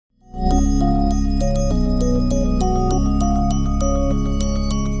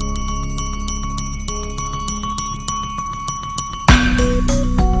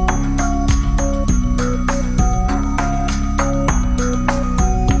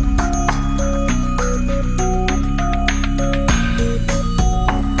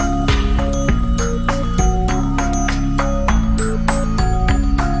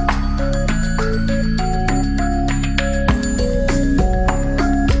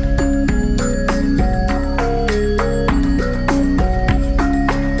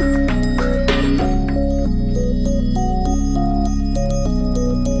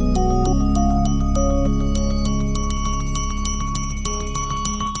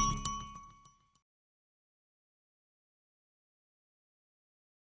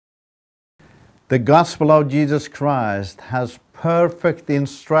The gospel of Jesus Christ has perfect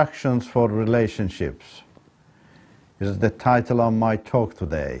instructions for relationships, is the title of my talk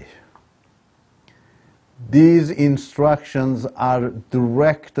today. These instructions are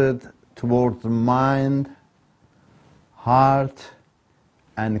directed towards the mind, heart,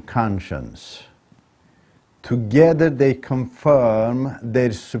 and conscience. Together they confirm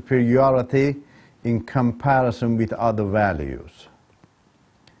their superiority in comparison with other values.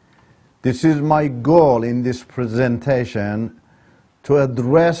 This is my goal in this presentation, to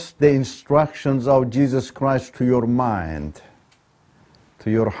address the instructions of Jesus Christ to your mind,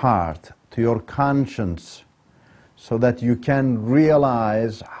 to your heart, to your conscience, so that you can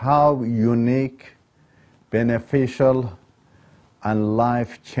realize how unique, beneficial, and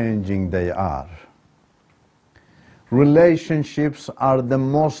life-changing they are. Relationships are the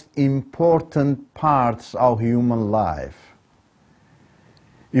most important parts of human life.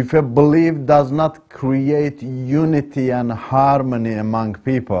 If a belief does not create unity and harmony among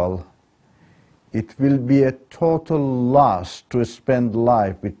people, it will be a total loss to spend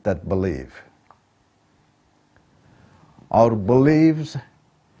life with that belief. Our beliefs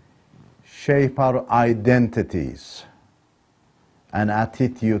shape our identities and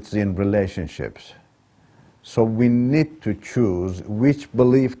attitudes in relationships. So we need to choose which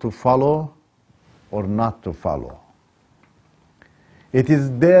belief to follow or not to follow. It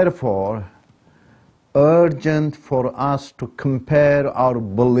is therefore urgent for us to compare our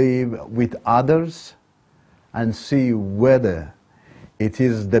belief with others and see whether it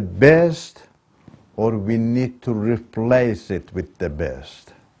is the best or we need to replace it with the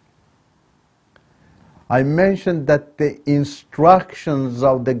best. I mentioned that the instructions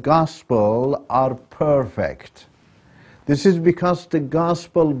of the gospel are perfect. This is because the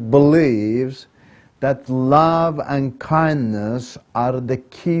gospel believes that love and kindness are the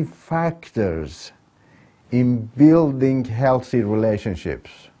key factors in building healthy relationships.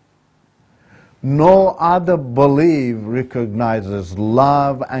 No other belief recognizes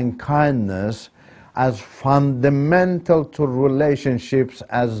love and kindness as fundamental to relationships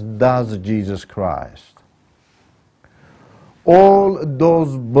as does Jesus Christ. All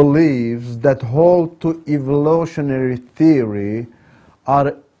those beliefs that hold to evolutionary theory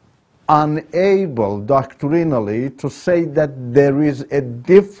are unable doctrinally to say that there is a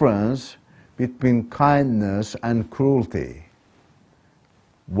difference between kindness and cruelty.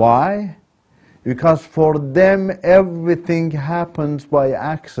 Why? Because for them everything happens by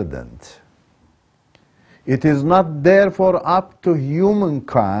accident. It is not therefore up to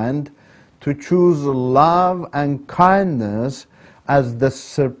humankind to choose love and kindness as the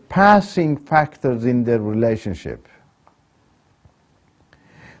surpassing factors in their relationship.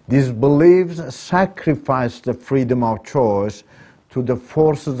 These beliefs sacrifice the freedom of choice to the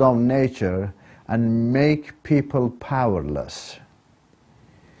forces of nature and make people powerless.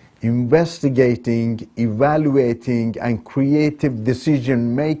 Investigating, evaluating, and creative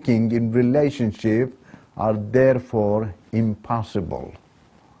decision-making in relationship are therefore impossible.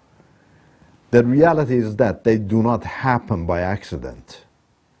 The reality is that they do not happen by accident,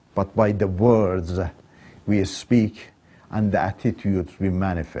 but by the words we speak and the attitudes we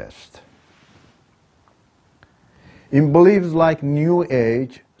manifest. In beliefs like New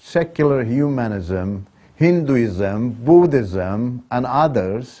Age, secular humanism, Hinduism, Buddhism, and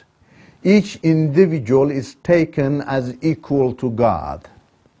others, each individual is taken as equal to God.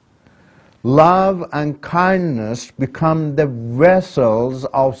 Love and kindness become the vessels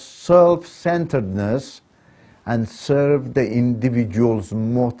of self-centeredness and serve the individual's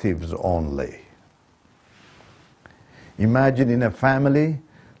motives only. Imagine in a family,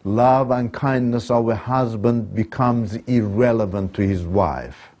 love and kindness of a husband becomes irrelevant to his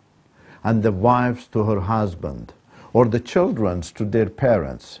wife, and the wives to her husband, or the children to their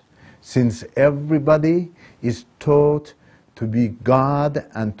parents, since everybody is taught to be God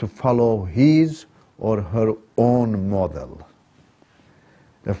and to follow his or her own model.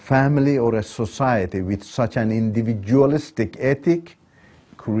 A family or a society with such an individualistic ethic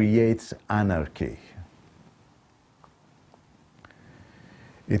creates anarchy.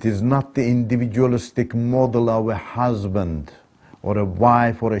 It is not the individualistic model of a husband or a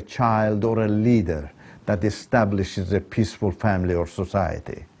wife or a child or a leader that establishes a peaceful family or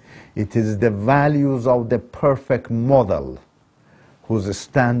society. It is the values of the perfect model whose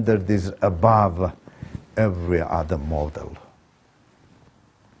standard is above every other model.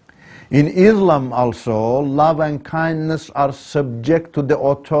 In Islam also, love and kindness are subject to the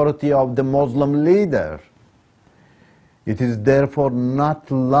authority of the Muslim leader. It is therefore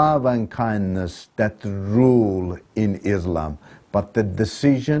not love and kindness that rule in Islam, but the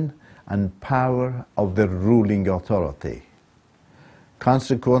decision and power of the ruling authority.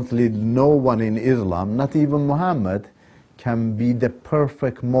 Consequently, no one in Islam, not even Muhammad, can be the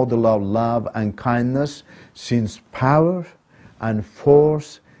perfect model of love and kindness, since power and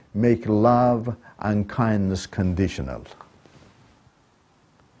force make love and kindness conditional.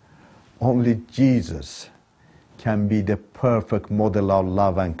 Only Jesus can be the perfect model of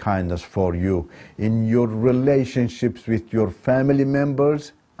love and kindness for you in your relationships with your family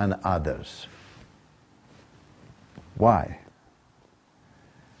members and others. Why?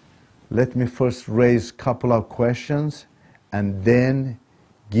 Let me first raise a couple of questions and then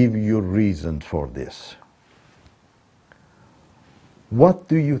give you reasons for this. What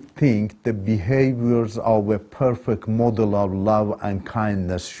do you think the behaviors of a perfect model of love and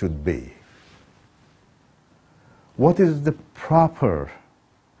kindness should be? What is the proper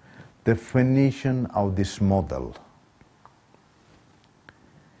definition of this model?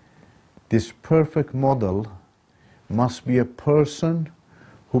 This perfect model must be a person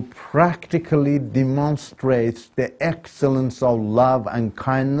who practically demonstrates the excellence of love and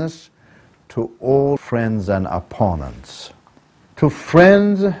kindness to all friends and opponents. To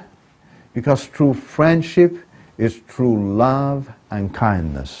friends, because true friendship is true love and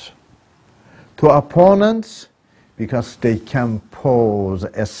kindness. To opponents, because they can pause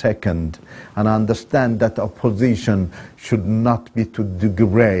a second and understand that opposition should not be to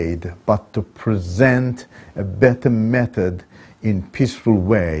degrade, but to present a better method in peaceful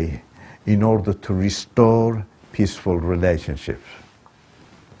way in order to restore peaceful relationships.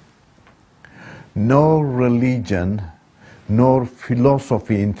 No religion nor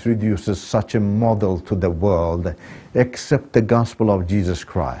philosophy introduces such a model to the world except the gospel of Jesus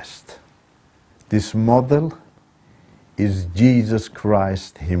Christ. This model is Jesus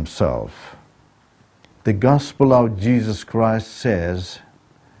Christ himself. The gospel of Jesus Christ says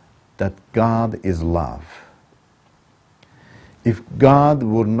that God is love. If God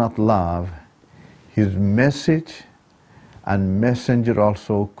were not love, his message and messenger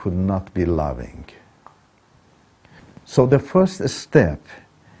also could not be loving. So the first step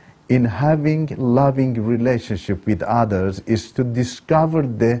in having loving relationship with others is to discover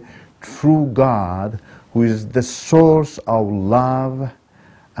the true God, who is the source of love,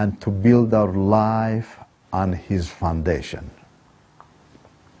 and to build our life on his foundation.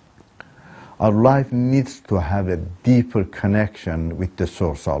 Our life needs to have a deeper connection with the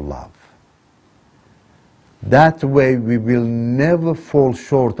source of love. That way we will never fall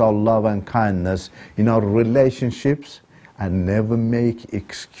short of love and kindness in our relationships and never make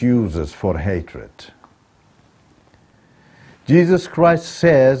excuses for hatred. Jesus Christ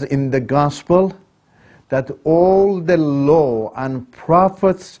says in the gospel that all the law and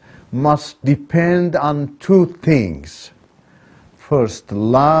prophets must depend on two things. First,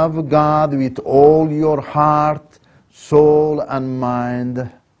 love God with all your heart, soul, and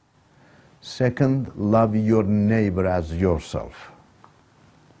mind. Second, love your neighbor as yourself.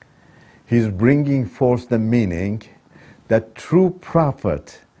 He's bringing forth the meaning that true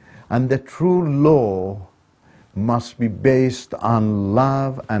prophet and the true law must be based on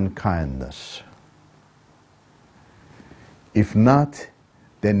love and kindness. If not,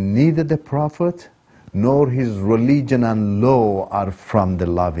 then neither the prophet nor his religion and law are from the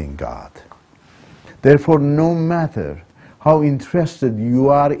loving God. Therefore, no matter how interested you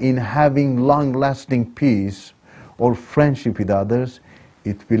are in having long-lasting peace or friendship with others,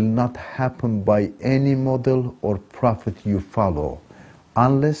 it will not happen by any model or prophet you follow,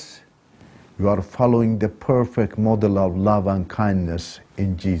 unless you are following the perfect model of love and kindness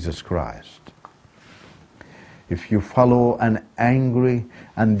in Jesus Christ. If you follow an angry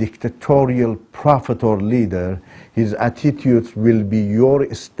and dictatorial prophet or leader, his attitudes will be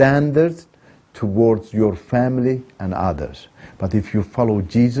your standards towards your family and others. But if you follow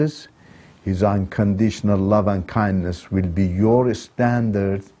Jesus, his unconditional love and kindness will be your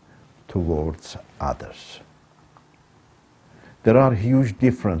standard towards others. There are huge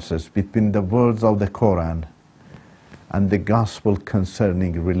differences between the words of the Quran and the gospel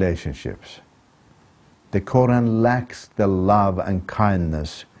concerning relationships. The Quran lacks the love and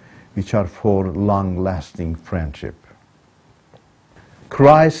kindness which are for long-lasting friendship.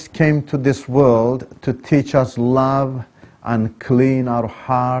 Christ came to this world to teach us love and clean our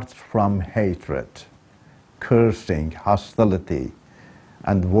hearts from hatred, cursing, hostility,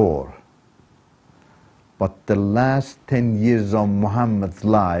 and war. But the last 10 years of Muhammad's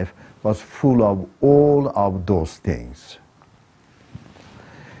life was full of all of those things.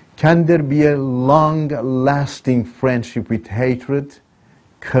 Can there be a long-lasting friendship with hatred,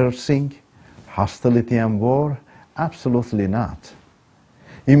 cursing, hostility, and war? Absolutely not.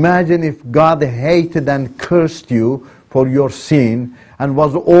 Imagine if God hated and cursed you for your sin and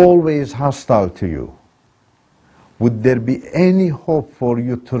was always hostile to you. Would there be any hope for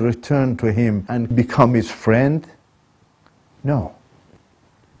you to return to Him and become His friend? No.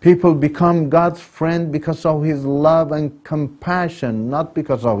 People become God's friend because of His love and compassion, not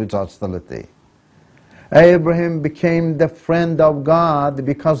because of His hostility. Abraham became the friend of God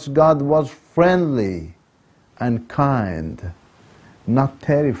because God was friendly and kind, not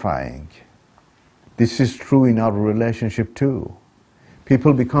terrifying. This is true in our relationship too.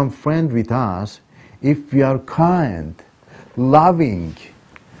 People become friends with us if we are kind, loving,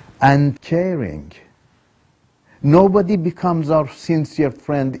 and caring. Nobody becomes our sincere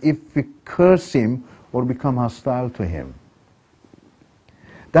friend if we curse him or become hostile to him.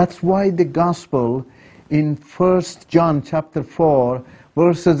 That's why the gospel in 1 John chapter 4,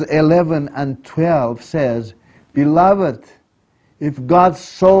 verses 11 and 12 says, "Beloved, if God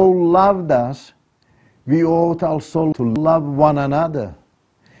so loved us, we ought also to love one another.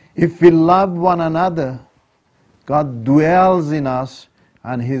 If we love one another, God dwells in us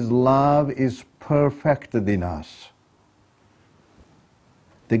and His love is perfected in us."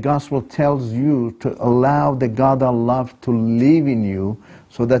 The gospel tells you to allow the God of love to live in you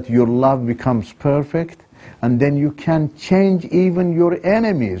so that your love becomes perfect, and then you can change even your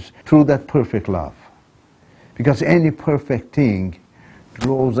enemies through that perfect love. Because any perfect thing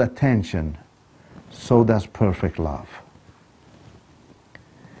draws attention, so does perfect love.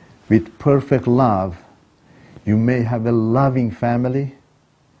 With perfect love, you may have a loving family.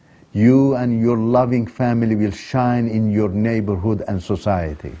 You and your loving family will shine in your neighborhood and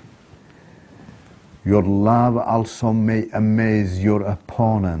society. Your love also may amaze your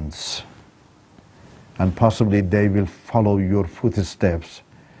opponents, and possibly they will follow your footsteps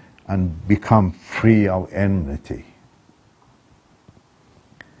and become free of enmity.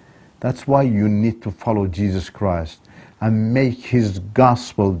 That's why you need to follow Jesus Christ and make His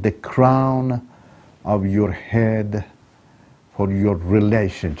gospel the crown of your head for your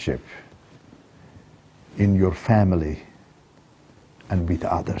relationship in your family and with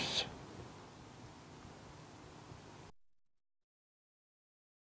others.